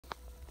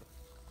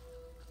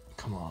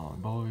Come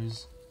on,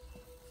 boys.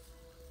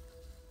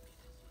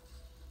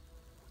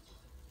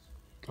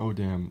 Oh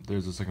damn,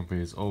 there's the second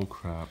phase. Oh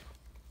crap.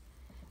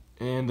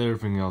 And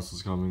everything else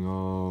is coming.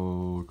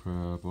 Oh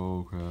crap,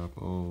 oh crap,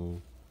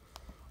 oh.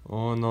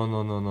 Oh no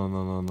no no no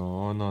no no no.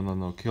 Oh no no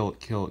no. Kill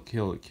it, kill it,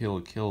 kill it, kill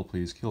it, kill it,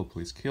 please, kill it,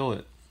 please, kill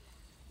it.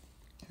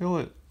 Kill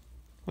it.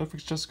 I'll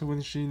fix Jessica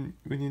when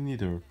you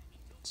need her.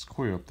 It's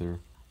Corey up there.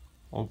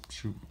 Oh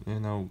shoot,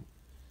 and now.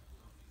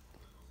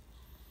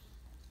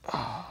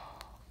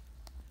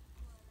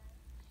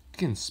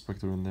 Get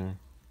Inspector in there.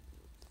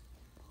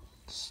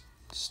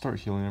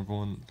 Start healing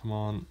everyone. Come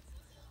on.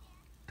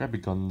 Grab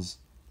your guns.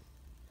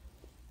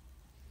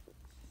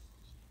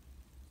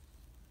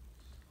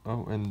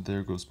 Oh, and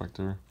there goes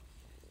Spectre.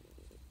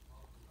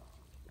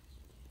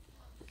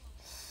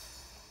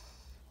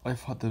 I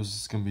thought this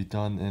was gonna be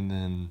done, and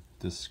then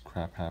this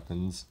crap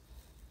happens.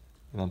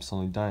 And I'm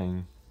suddenly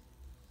dying.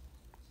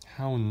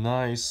 How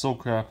nice. So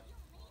crap.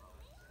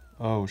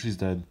 Oh, she's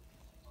dead.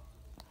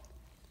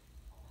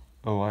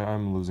 Oh,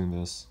 I'm losing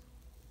this.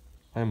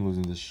 I'm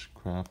losing this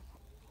crap.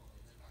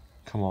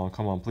 Come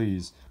on,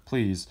 please.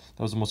 Please.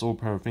 That was the most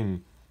overpowered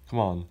thing. Come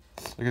on.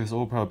 I got this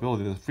overpowered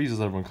ability that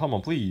freezes everyone. Come on,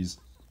 please.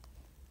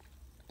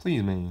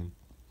 Please, man.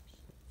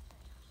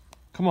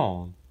 Come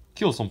on.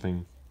 Kill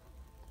something.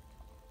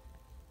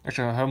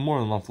 Actually, I have more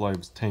than enough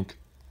lives. Tank.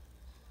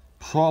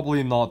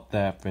 Probably not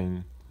that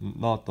thing.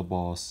 Not the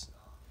boss.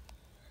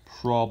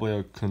 Probably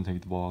I couldn't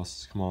take the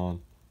boss. Come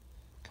on.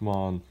 Come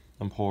on.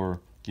 I'm poor.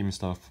 Give me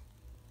stuff.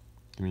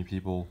 Give me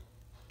people.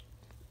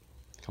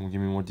 Come on,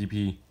 give me more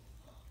DP.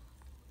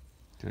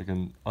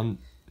 Okay,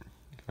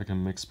 I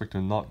can make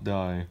Spectre not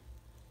die.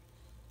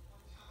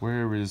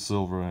 Where is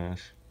Silver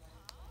Ash?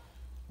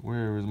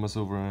 Where is my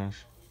Silver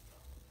Ash?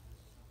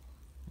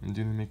 And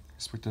do you make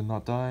Spectre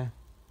not die?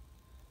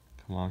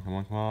 Come on, come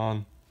on, come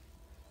on.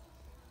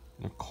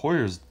 The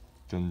Coir's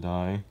gonna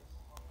die.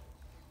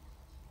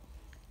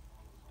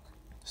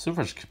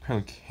 Silver Ash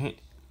apparently can't.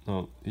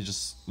 No, he's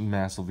just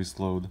massively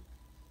slowed.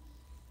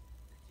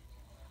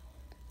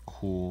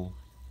 Cool.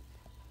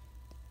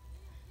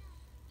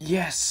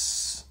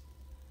 Yes!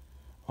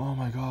 Oh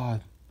my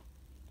god.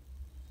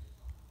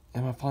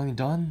 Am I finally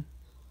done?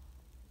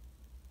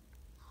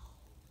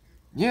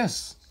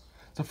 Yes!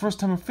 It's the first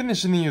time I've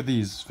finished any of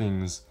these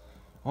things.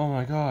 Oh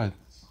my god.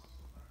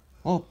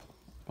 Well,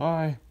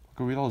 bye.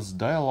 Go read all this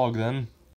dialogue then.